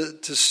tries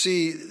to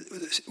see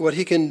what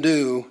he can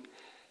do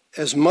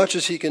as much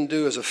as he can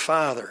do as a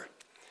father.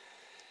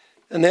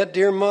 And that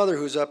dear mother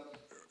who's up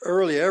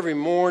early every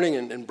morning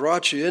and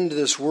brought you into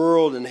this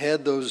world and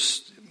had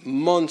those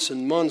months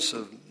and months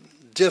of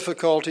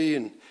difficulty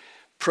and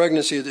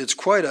pregnancy, it's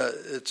quite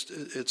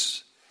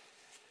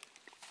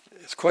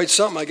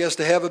something, I guess,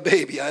 to have a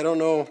baby. I don't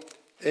know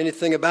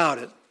anything about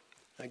it.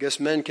 I guess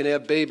men can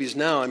have babies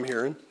now, I'm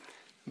hearing.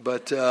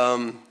 But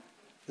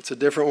it's a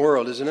different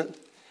world, isn't it?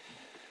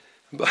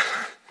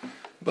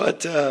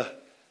 But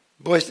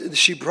boy,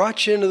 she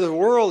brought you into the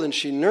world and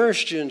she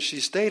nursed you and she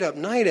stayed up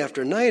night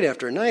after night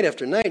after night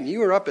after night. And you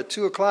were up at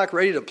 2 o'clock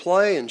ready to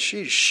play and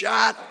she's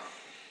shot.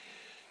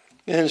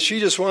 And she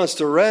just wants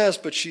to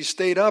rest, but she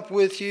stayed up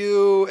with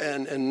you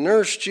and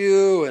nursed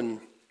you. And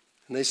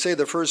they say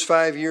the first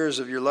 5 years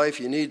of your life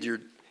you need your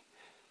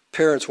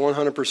parents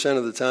 100%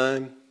 of the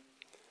time.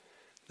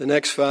 The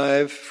next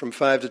 5, from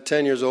 5 to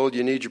 10 years old,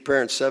 you need your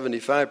parents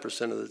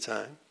 75% of the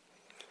time.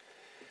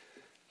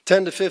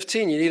 10 to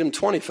 15, you need them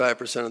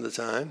 25% of the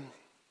time.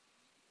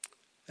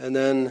 And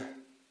then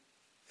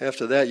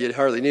after that, you'd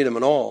hardly need them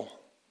at all.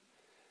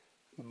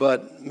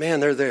 But man,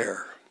 they're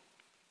there.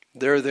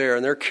 They're there,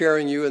 and they're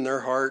carrying you in their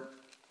heart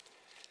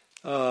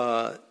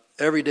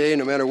every day,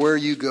 no matter where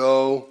you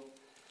go.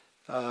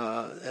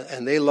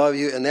 And they love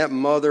you, and that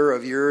mother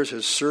of yours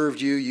has served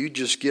you. You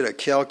just get a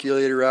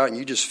calculator out and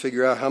you just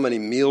figure out how many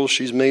meals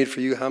she's made for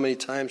you, how many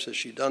times has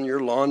she done your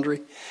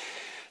laundry,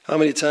 how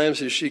many times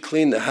has she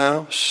cleaned the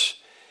house,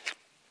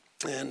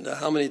 and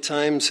how many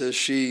times has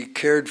she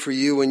cared for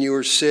you when you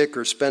were sick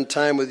or spent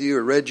time with you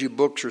or read you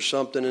books or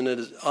something. And it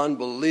is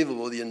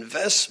unbelievable, the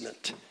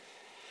investment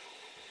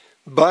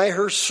by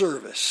her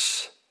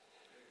service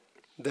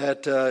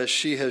that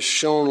she has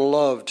shown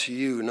love to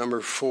you.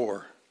 Number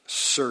 4.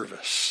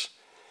 Service.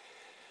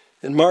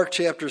 In Mark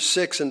chapter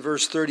 6 and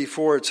verse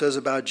 34, it says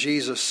about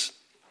Jesus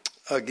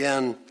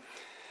again.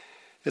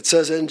 It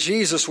says, and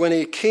Jesus, when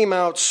he came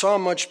out, saw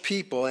much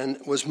people and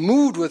was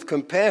moved with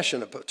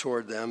compassion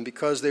toward them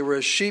because they were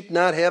as sheep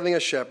not having a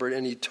shepherd,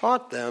 and he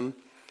taught them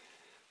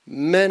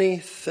many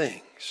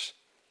things.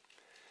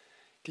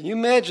 Can you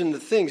imagine the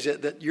things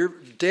that your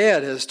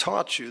dad has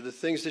taught you, the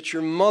things that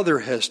your mother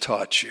has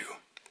taught you?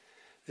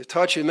 They've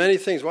taught you many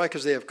things. Why?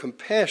 Because they have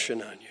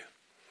compassion on you.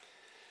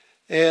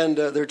 And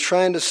they're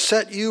trying to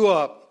set you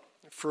up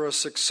for a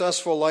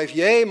successful life.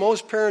 Yea,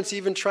 most parents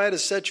even try to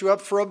set you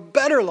up for a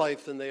better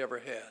life than they ever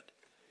had.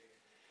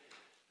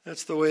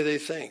 That's the way they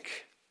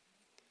think.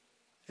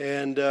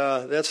 And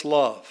that's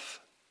love.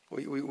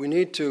 We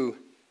need to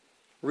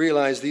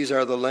realize these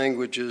are the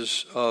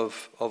languages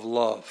of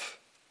love.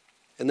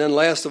 And then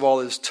last of all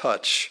is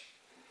touch.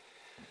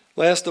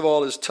 Last of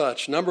all is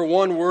touch. Number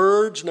 1,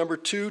 words. Number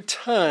 2,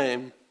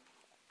 time.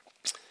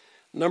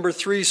 Number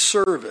 3,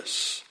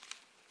 service.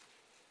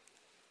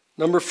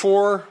 Number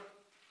 3,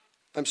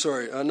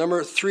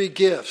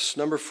 gifts.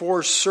 Number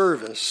 4,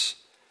 service.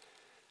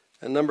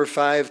 And number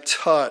 5,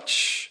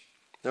 touch.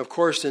 Now, of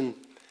course, in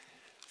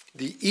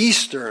the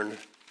Eastern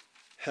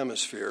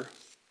Hemisphere,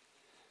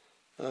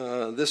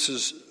 this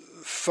is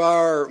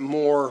far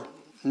more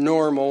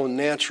normal and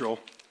natural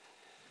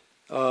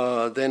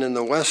than in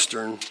the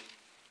Western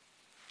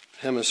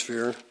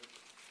Hemisphere.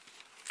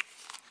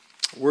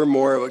 We're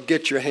more of a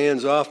get your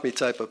hands off me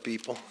type of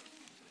people.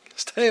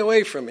 Stay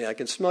away from me. I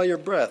can smell your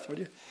breath. Would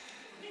you?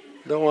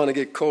 Don't want to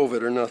get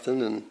COVID or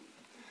nothing.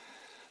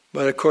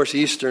 But of course,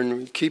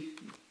 Eastern, keep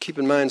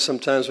in mind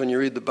sometimes when you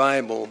read the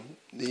Bible,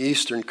 the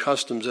Eastern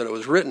customs that it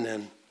was written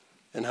in,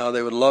 and how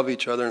they would love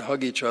each other and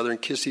hug each other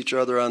and kiss each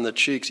other on the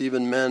cheeks.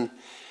 Even men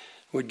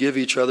would give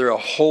each other a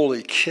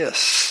holy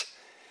kiss.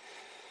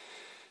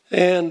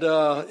 And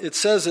it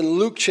says in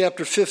Luke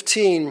chapter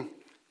 15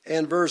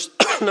 and verse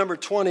number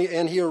 20,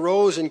 and he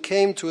arose and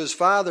came to his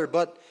father,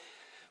 but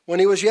when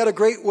he was yet a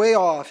great way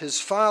off, his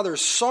father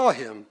saw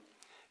him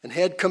and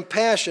had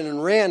compassion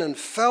and ran and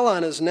fell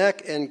on his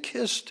neck and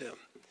kissed him.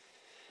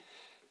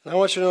 And I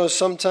want you to know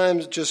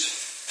sometimes just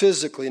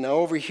physically, now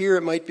over here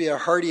it might be a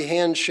hearty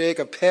handshake,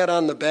 a pat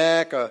on the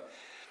back, a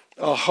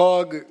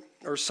hug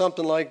or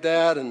something like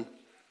that, and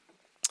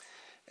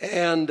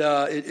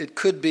it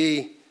could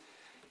be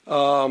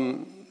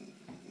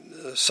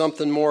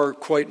something more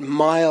quite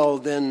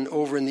mild than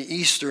over in the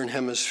Eastern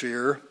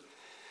Hemisphere.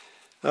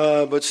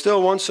 But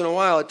still, once in a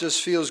while, it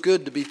just feels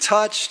good to be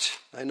touched.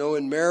 I know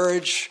in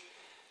marriage,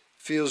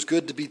 it feels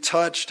good to be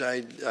touched.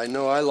 I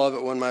know I love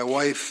it when my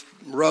wife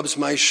rubs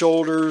my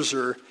shoulders,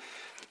 or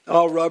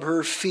I'll rub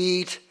her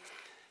feet.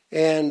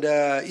 And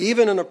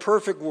even in a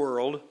perfect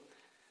world,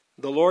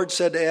 the Lord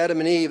said to Adam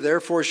and Eve,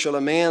 therefore shall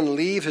a man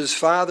leave his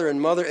father and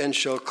mother and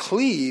shall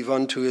cleave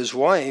unto his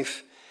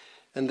wife,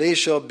 and they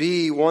shall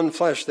be one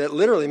flesh. That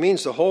literally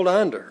means to hold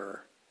on to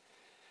her,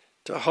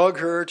 to hug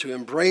her, to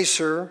embrace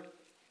her.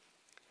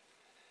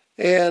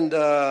 And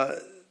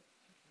the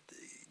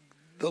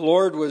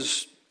Lord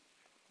was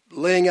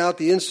laying out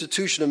the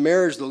institution of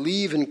marriage, the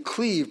leave and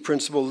cleave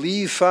principle.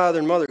 Leave father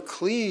and mother,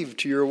 cleave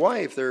to your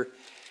wife.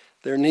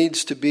 There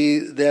needs to be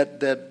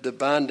the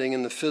bonding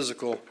and the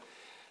physical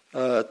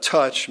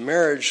touch.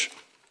 Marriage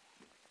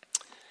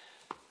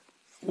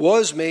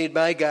was made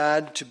by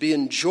God to be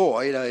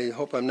enjoyed. I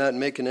hope I'm not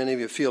making any of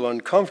you feel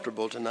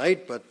uncomfortable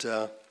tonight, but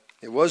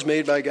it was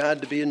made by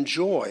God to be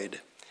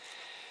enjoyed.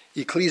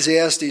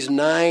 Ecclesiastes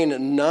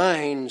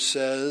 9:9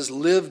 says,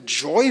 live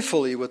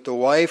joyfully with the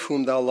wife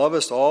whom thou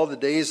lovest all the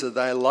days of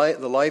thy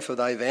life, the life of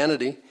thy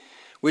vanity,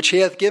 which he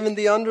hath given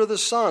thee under the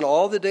sun,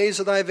 all the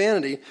days of thy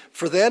vanity,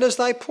 for that is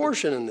thy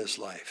portion in this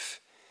life,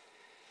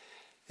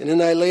 and in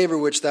thy labor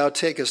which thou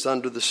takest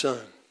under the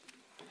sun.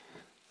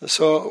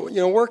 So,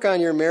 work on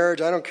your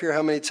marriage. I don't care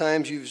how many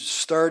times you've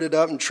started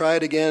up and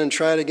tried again and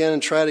tried again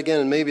and tried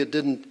again, and maybe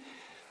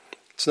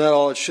it's not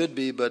all it should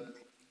be, but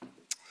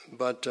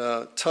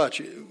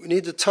touch. We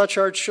need to touch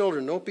our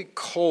children. Don't be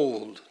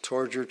cold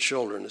towards your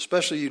children,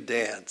 especially you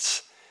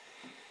dads.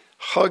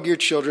 Hug your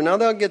children. Now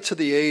they'll get to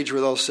the age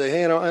where they'll say,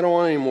 hey, I don't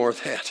want any more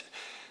of that.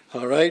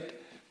 All right?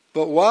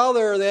 But while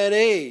they're that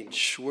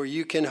age where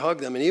you can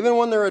hug them, and even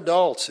when they're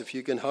adults, if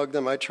you can hug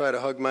them, I try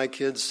to hug my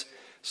kids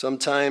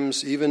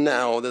sometimes, even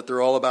now that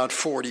they're all about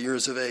 40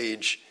 years of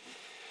age.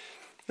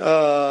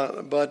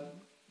 But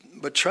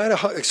try to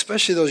hug,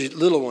 especially those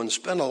little ones.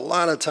 Spend a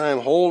lot of time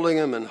holding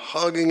them and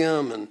hugging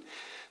them and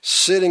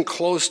sitting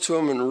close to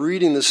them and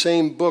reading the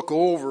same book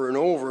over and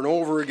over and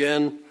over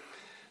again,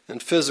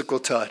 and physical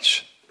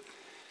touch.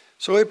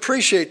 So I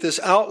appreciate this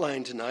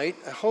outline tonight.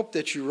 I hope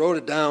that you wrote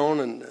it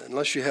down, and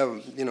unless you have,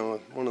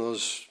 one of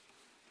those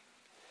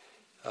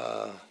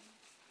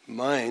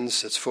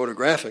minds that's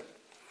photographic.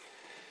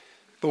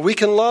 But we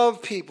can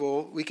love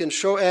people, we can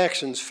show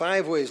actions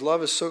 5 ways.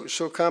 Love is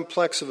so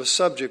complex of a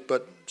subject,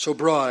 but so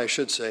broad, I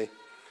should say.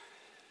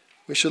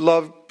 We should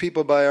love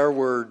people by our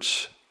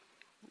words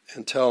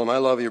and tell them, I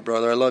love you,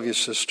 brother, I love you,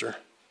 sister.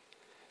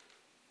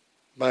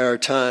 By our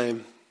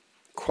time,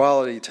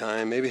 quality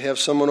time. Maybe have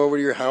someone over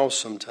to your house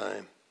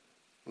sometime.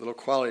 A little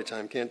quality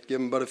time. Can't give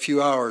them but a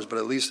few hours, but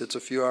at least it's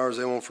a few hours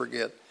they won't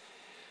forget.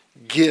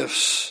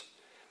 Gifts,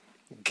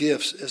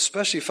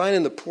 especially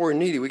finding the poor and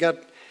needy.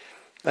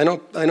 I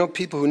know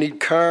people who need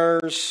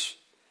cars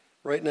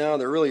right now.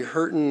 They're really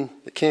hurting.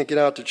 They can't get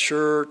out to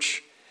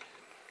church.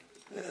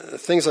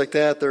 Things like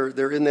that.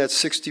 They're in that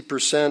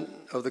 60%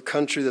 of the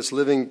country that's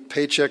living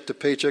paycheck to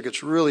paycheck.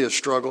 It's really a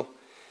struggle.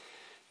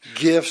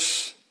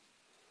 Gifts,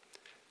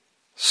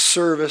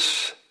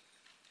 service,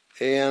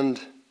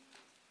 and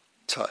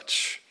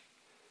touch.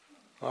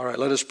 All right,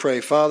 let us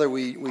pray. Father,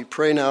 we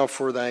pray now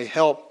for thy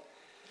help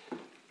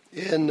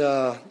in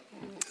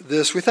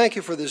this. We thank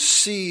you for this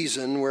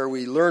season where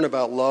we learn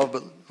about love,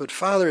 but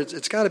Father,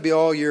 it's got to be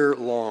all year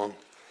long.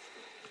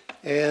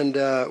 And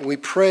we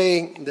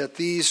pray that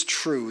these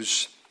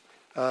truths,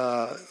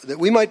 that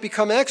we might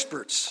become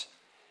experts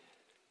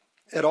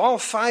at all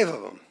 5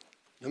 of them,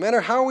 no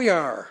matter how we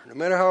are, no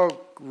matter how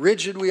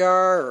rigid we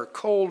are or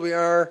cold we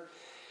are,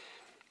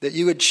 that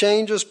you would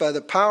change us by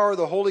the power of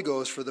the Holy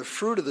Ghost, for the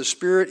fruit of the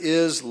Spirit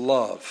is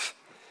love.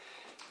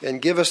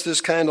 And give us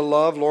this kind of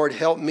love. Lord,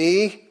 help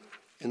me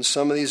in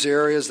some of these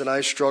areas that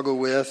I struggle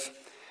with.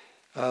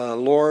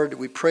 Lord,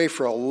 we pray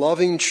for a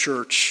loving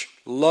church,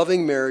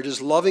 loving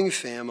marriages, loving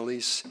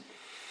families,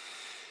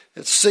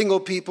 that single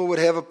people would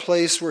have a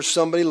place where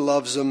somebody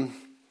loves them,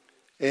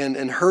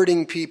 and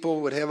hurting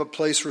people would have a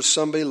place where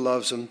somebody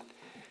loves them.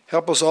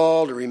 Help us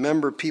all to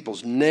remember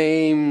people's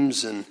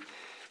names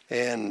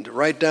and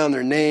write down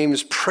their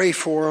names, pray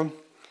for them,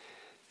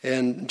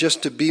 and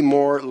just to be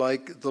more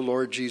like the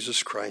Lord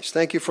Jesus Christ.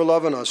 Thank you for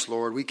loving us,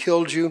 Lord. We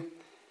killed you,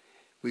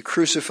 we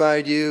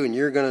crucified you, and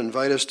you're going to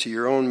invite us to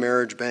your own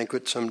marriage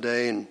banquet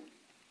someday and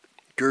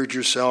gird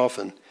yourself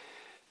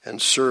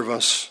and serve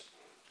us.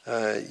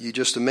 You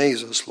just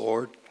amaze us,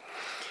 Lord.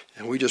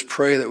 And we just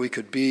pray that we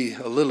could be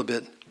a little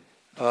bit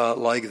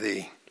like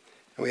thee.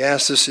 And we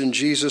ask this in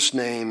Jesus'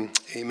 name.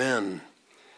 Amen.